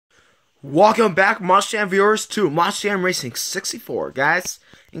Welcome back, Monster viewers, to Monster Racing 64, guys.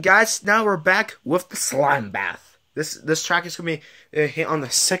 And guys, now we're back with the slime bath. This track is gonna be hit on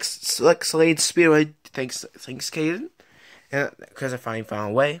the 6th Slick Slade Speedway. Thanks, Caden, because I finally found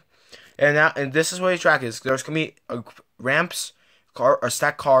a way. And this is what the track is. There's gonna be ramps,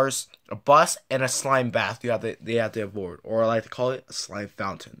 stacked cars, a bus, and a slime bath. They have to avoid, or I like to call it a slime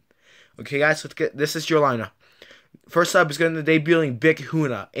fountain. Okay, guys, this is your lineup. First up is going to be debuting Big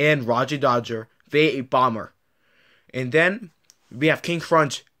Kahuna and Roger Dodger, V8 Bomber. And then we have King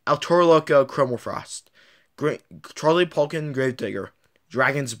Crunch, El Toro Loco, Chrome Frost, Charlie Polkin, Gravedigger,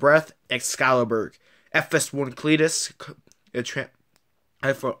 Dragon's Breath, Excalibur, FS1 Cletus,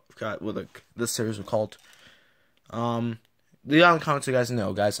 I forgot what this series was called. Leave on the comments so you guys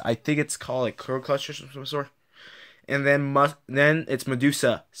know, guys. I think it's called like Curl Clutch or some sort. And then it's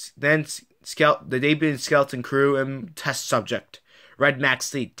Medusa. Then the debuting Skeleton Crew and Test Subject, Red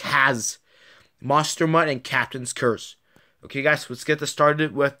Max Lee, Taz, Monster Mutt, and Captain's Curse. Okay, guys, let's get this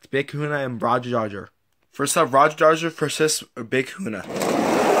started with Big Kahuna and Roger Dodger. First up, Roger Dodger versus Big Kahuna.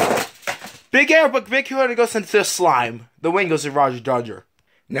 Big air, but Big Kahuna goes into the slime. The win goes to Roger Dodger.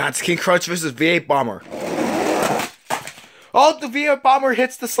 Now it's King Crunch versus V8 Bomber. Oh, the V8 Bomber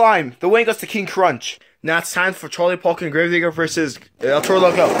hits the slime. The win goes to King Crunch. Now it's time for Charlie Polk and Gravedigger versus El Toro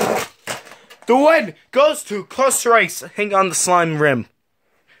Loco. The win goes to Close Race, hang on the slime rim.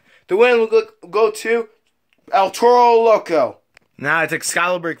 The win will go to El Toro Loco. Now it's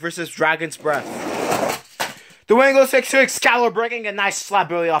Excalibur versus Dragon's Breath. The win goes to Excalibur, getting a nice slap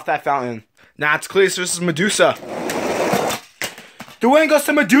ability off that fountain. Now it's Cletus versus Medusa. The win goes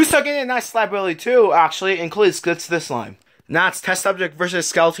to Medusa, getting a nice slap ability too, actually, and Cletus gets this slime. Now it's Test Subject versus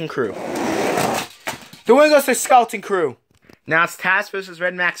Skeleton Crew. The win goes to Skeleton Crew. Now it's Taz versus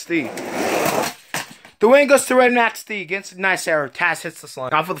Red Max D. The win goes to Red Max D against a nice arrow. Taz hits the slime.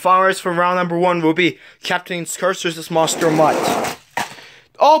 Now for the final race from round number 1 will be Captain's Curse versus Monster Mutt.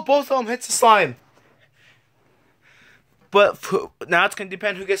 Oh, both of them hits the slime. But now it's going to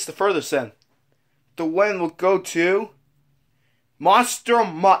depend who gets the furthest in. The win will go to Monster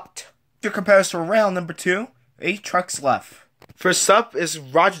Mutt. Your comparison for round number 2, 8 trucks left. First up is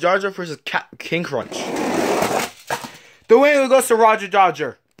Roger Dodger versus King Crunch. The win goes to Roger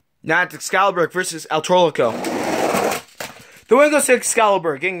Dodger. Now it's Excalibur versus El Toro Loco. The win goes to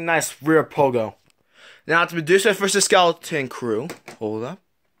Excalibur, getting a nice rear pogo. Now it's Medusa versus Skeleton Crew. Hold up.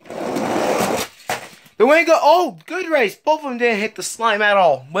 The win goes. Oh, good race. Both of them didn't hit the slime at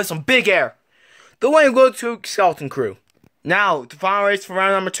all. With some big air. The win goes to Skeleton Crew. Now the final race for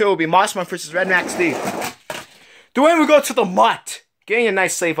round number 2 will be Monster Mutt versus Red Max D. The win will go to the Mutt, getting a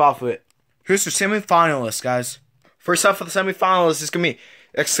nice save off of it. Here's your semi-finalists, guys. First up for the semi-finalists is going to be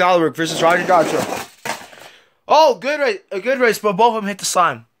Excalibur versus Roger Dodger. Oh, a good race, but both of them hit the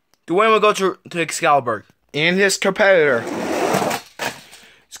slime. The win will go to Excalibur and his competitor.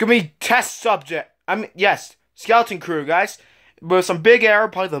 It's going to be Test Subject. Yes, Skeleton Crew, guys. With some big air,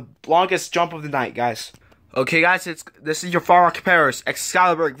 probably the longest jump of the night, guys. Okay, guys, this is your final competitors.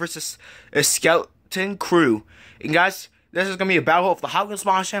 Excalibur versus Skeleton Crew. And guys, this is going to be a battle of the Hot Wheels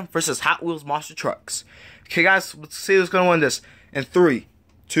Monster Jam versus Hot Wheels Monster Trucks. Okay, guys, let's see who's going to win this. In 3,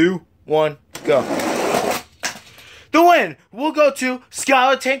 2, 1, go. The win will go to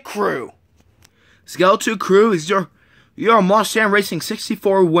Skeleton Crew. Skeleton Crew is your Monster Jam Racing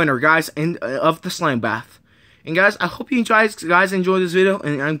 64 winner, guys, of the slime bath. And guys, I hope you guys enjoyed this video,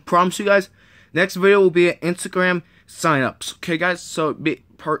 and I promise you guys, next video will be Instagram sign-ups. Okay, guys, so get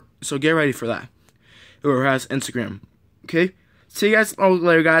ready for that. Whoever has Instagram. Okay? See you guys all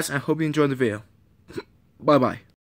later, guys. I hope you enjoyed the video. Bye-bye.